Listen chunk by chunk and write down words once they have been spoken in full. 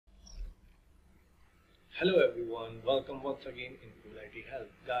Hello everyone, welcome once again in Cool IT Help.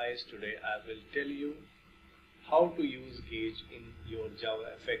 Guys, today I will tell you how to use gauge in your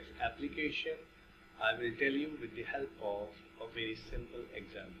JavaFX application. I will tell you with the help of a very simple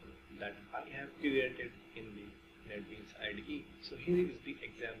example that I have created in the NetBeans IDE. So here is the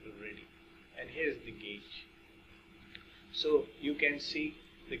example ready and here is the gauge. So you can see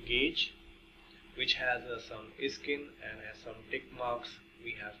the gauge which has some skin and has some tick marks.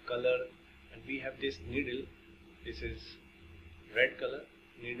 We have color and we have this needle. This is red color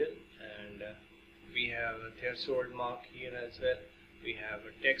needle, and we have a threshold mark here as well. We have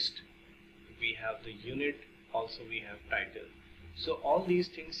a text, we have the unit, also we have title. So all these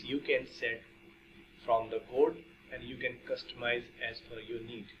things you can set from the code and you can customize as per your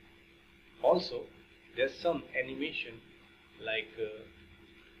need. Also there's some animation like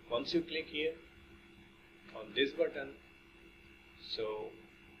once you click here on this button, so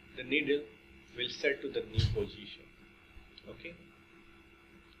the needle will set to the new position. Okay,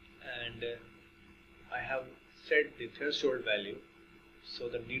 and I have set the threshold value, so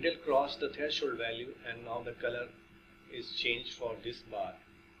the needle crossed the threshold value and now the color is changed for this bar.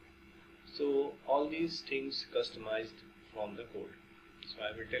 So all these things customized from the code. So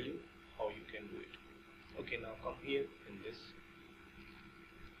I will tell you how you can do it. Okay, now come here in this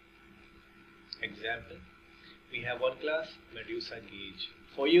example. We have one class, Medusa gauge.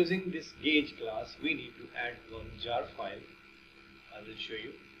 For using this gauge class, we need to add one jar file. I will show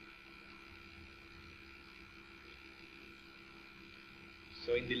you.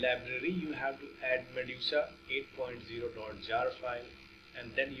 So in the library, you have to add Medusa 8.0.jar file,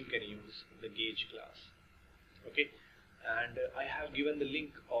 and then you can use the gauge class. Okay, and I have given the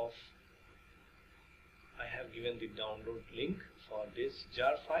download link for this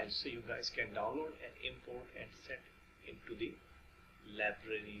jar file, so you guys can download and import and set into the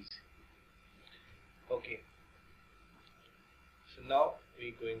libraries. Okay, so now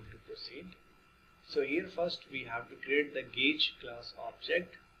we're going to proceed. So here first we have to create the gauge class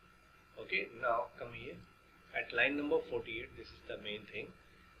object. Okay, now come here at line number 48. This is the main thing.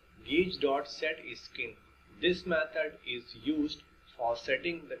 Gauge.setSkin. This method is used for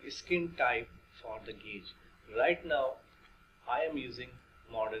setting the skin type for the gauge. Right now I am using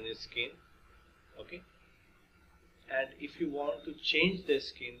modern skin. Okay, and if you want to change the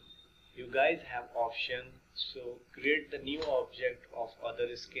skin, you guys have option. So create the new object of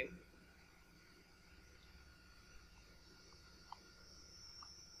other skin.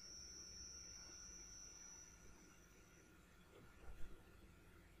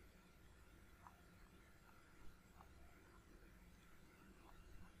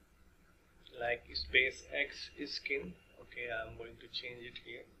 Like space X skin. Okay, I'm going to change it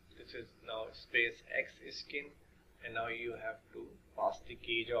here. This is now space X skin, and now you have to pass the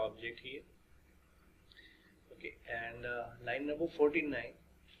gauge object here. Okay, and line number 49,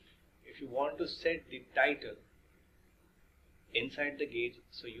 if you want to set the title inside the gauge,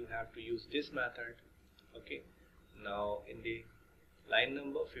 so you have to use this method. Okay, now in the line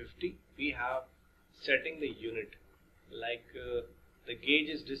number 50, we have setting the unit, like the gauge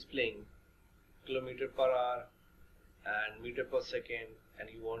is displaying kilometer per hour and meter per second, and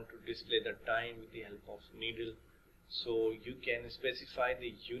you want to display the time with the help of needle, so you can specify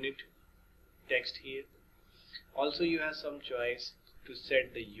the unit text here. Also you have some choice to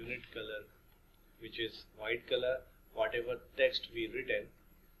set the unit color, which is white color, whatever text we written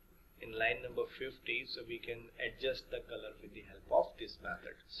in line number 50, so we can adjust the color with the help of this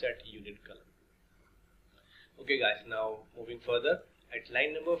method, set unit color. Okay guys, now moving further, at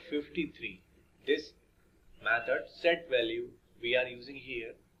line number 53, this method set value we are using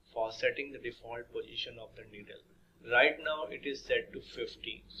here for setting the default position of the needle. Right now it is set to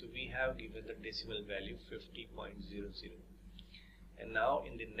 50, so we have given the decimal value 50.00. And now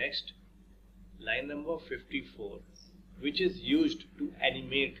in the next line number 54, which is used to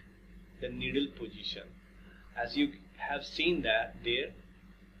animate the needle position. As you have seen that there,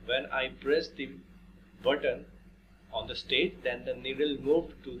 when I press the button on the stage, then the needle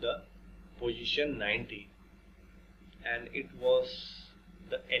moved to the position 90 and it was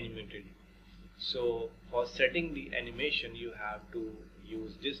the animated. So for setting the animation, you have to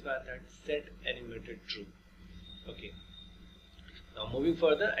use this method, set animated true. Okay, now moving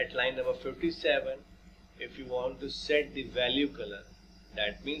further, at line number 57, if you want to set the value color,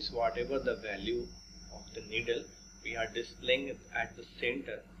 that means whatever the value of the needle we are displaying it at the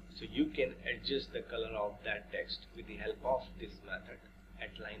center, so you can adjust the color of that text with the help of this method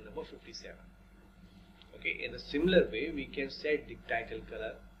at line number 57. Okay, in a similar way we can set the title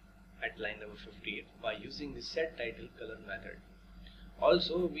color at line number 58 by using the set title color method.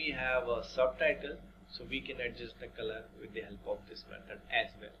 Also we have a subtitle, so we can adjust the color with the help of this method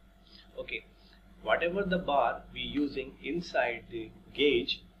as well. Okay, whatever the bar we using inside the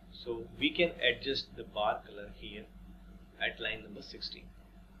gauge, so we can adjust the bar color here at line number 16.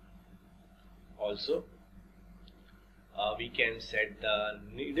 Also we can set the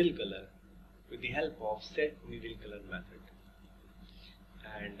needle color with the help of set needle color method.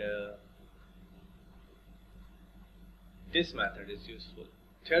 And this method is useful.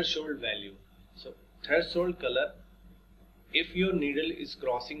 Threshold value. So threshold color, if your needle is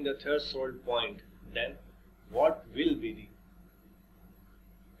crossing the threshold point, then what will be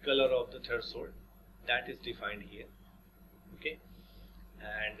the color of the threshold? That is defined here. Okay,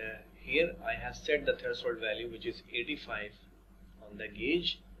 and here I have set the threshold value, which is 85 on the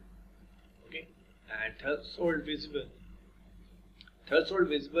gauge. Okay, and threshold visible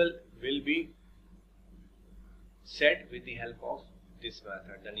will be set with the help of this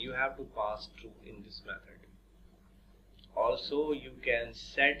method. Then you have to pass true in this method. Also you can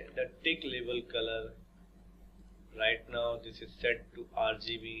set the tick label color. Right now this is set to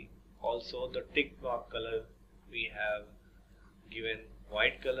RGB. Also the tick mark color we have given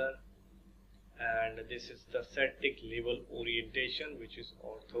white color, and this is the set tick label orientation, which is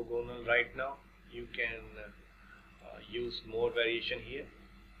orthogonal right now. You can use more variation here.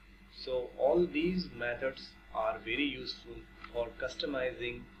 So all these methods are very useful for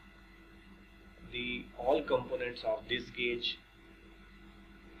customizing the all components of this gauge.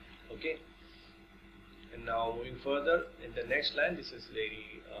 Okay, and now moving further in the next line, this is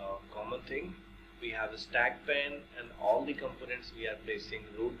very common thing. We have a stack pane, and all the components we are placing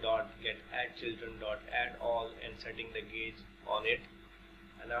root dot get add children dot add all and setting the gauge on it.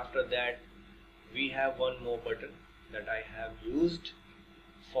 And after that we have one more button that I have used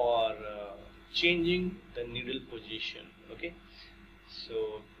for changing the needle position. Okay,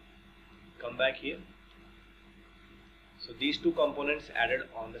 so come back here. So these two components added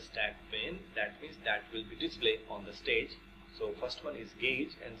on the stack pane, that means that will be displayed on the stage. So first one is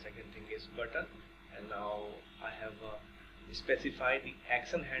gauge and second thing is button. And now I have specified the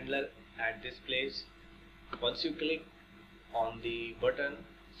action handler at this place. Once you click on the button,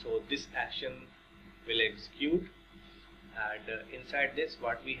 so this action will execute. And inside this,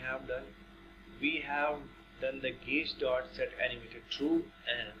 what we have done, we have done the gauge dot set animated true,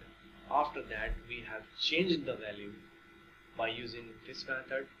 and after that we have changed the value by using this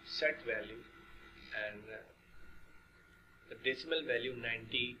method set value, and the decimal value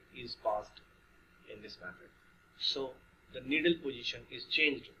 90 is passed in this method. So the needle position is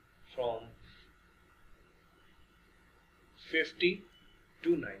changed from 50 to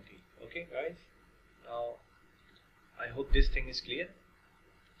 90. Okay guys, now I hope this thing is clear.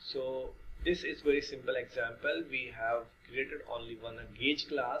 So this is very simple example. We have created only one gauge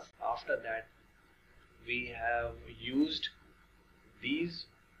class. After that we have used these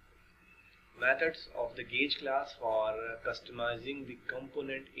methods of the gauge class for customizing the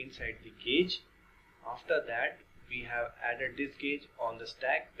component inside the gauge. After that we have added this gauge on the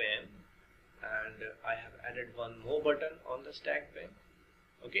stack pane, and I have added one more button on the stack pane.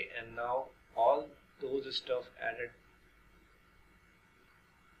 Okay, and now all those stuff added,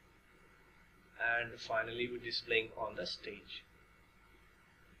 and finally we're displaying on the stage.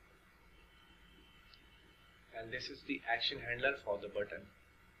 And this is the action handler for the button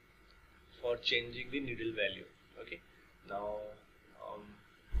for changing the needle value. Okay, now I'm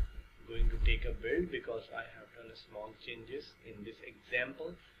going to take a build because I have done a small changes in this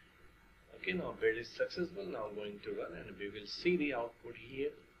example. Okay, now build is successful. Now I'm going to run and we will see the output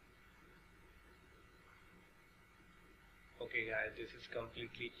here. Okay guys, this is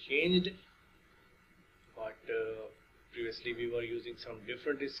completely changed, but previously we were using some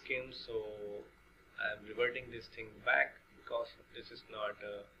different schemes, so I am reverting this thing back because this is not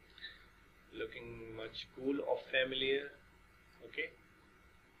looking much cool or familiar. Okay,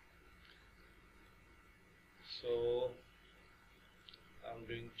 so I'm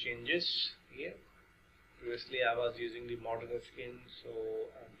doing changes here. Previously I was using the modern skin, so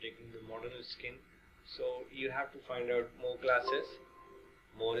I'm taking the modern skin. So you have to find out more classes,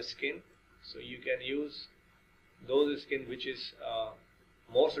 more skin, so you can use those skin which is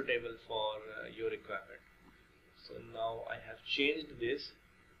more suitable for your requirement. So now I have changed this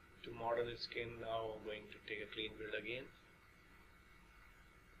to modern skin. Now I'm going to take a clean build again.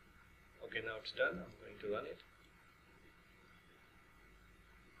 Okay, now it's done. I'm going to run it.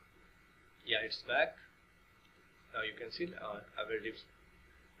 Yeah, it's back. Now you can see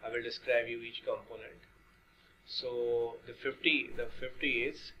I will describe you each component. So the 50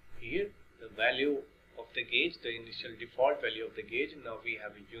 is here, the value of the gauge, the initial default value of the gauge. Now we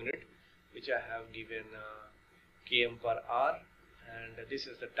have a unit, which I have given km per hour, and this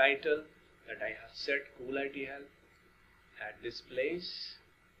is the title that I have set, Cool IT Help. At this place,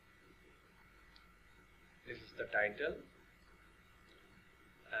 this is the title,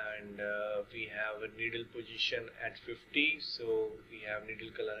 and we have a needle position at 50, so we have needle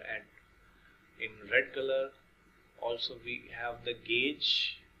color at in red color. Also we have the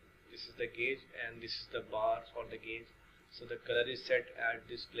gauge, this is the gauge, and this is the bar for the gauge. So the color is set at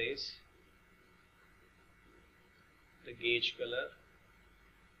this place, the gauge color.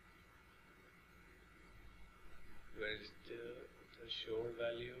 Where is the threshold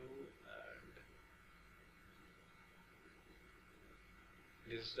value? And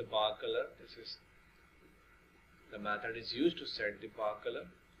this is the bar color. This is the method is used to set the bar color.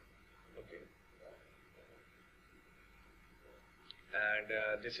 Okay.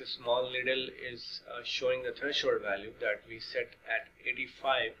 And this is small needle is showing the threshold value that we set at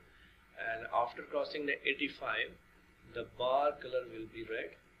 85, and after crossing the 85 the bar color will be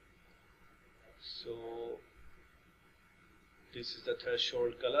red. So this is the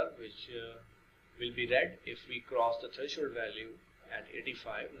threshold color which will be red if we cross the threshold value at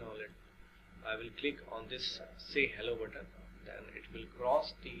 85. Now I will click on this say hello button, then it will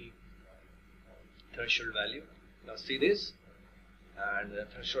cross the threshold value. Now see this, and the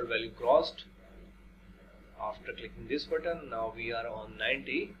threshold value crossed after clicking this button. Now we are on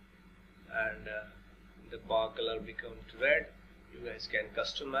 90, and the bar color becomes red. You guys can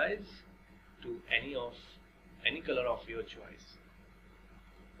customize to any color of your choice.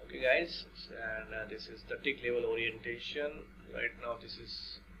 Okay guys, and this is the tick level orientation. Right now this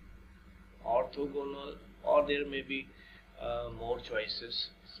is orthogonal, or there may be more choices,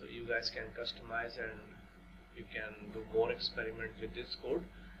 so you guys can customize and you can do more experiment with this code.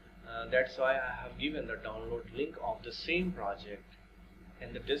 That's why I have given the download link of the same project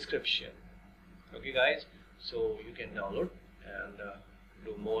in the description. Okay guys, so you can download and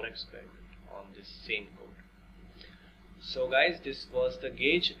do more experiment on this same code. So guys, this was the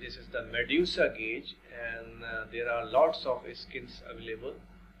gauge. This is the Medusa gauge, and there are lots of skins available,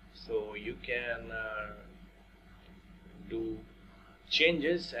 so you can do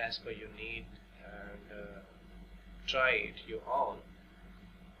changes as per your need and try it your own.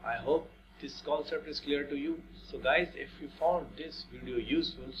 I hope this concept is clear to you. So guys, if you found this video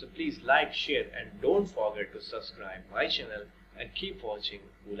useful, so please like, share, and don't forget to subscribe my channel and keep watching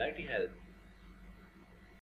Cool IT Help.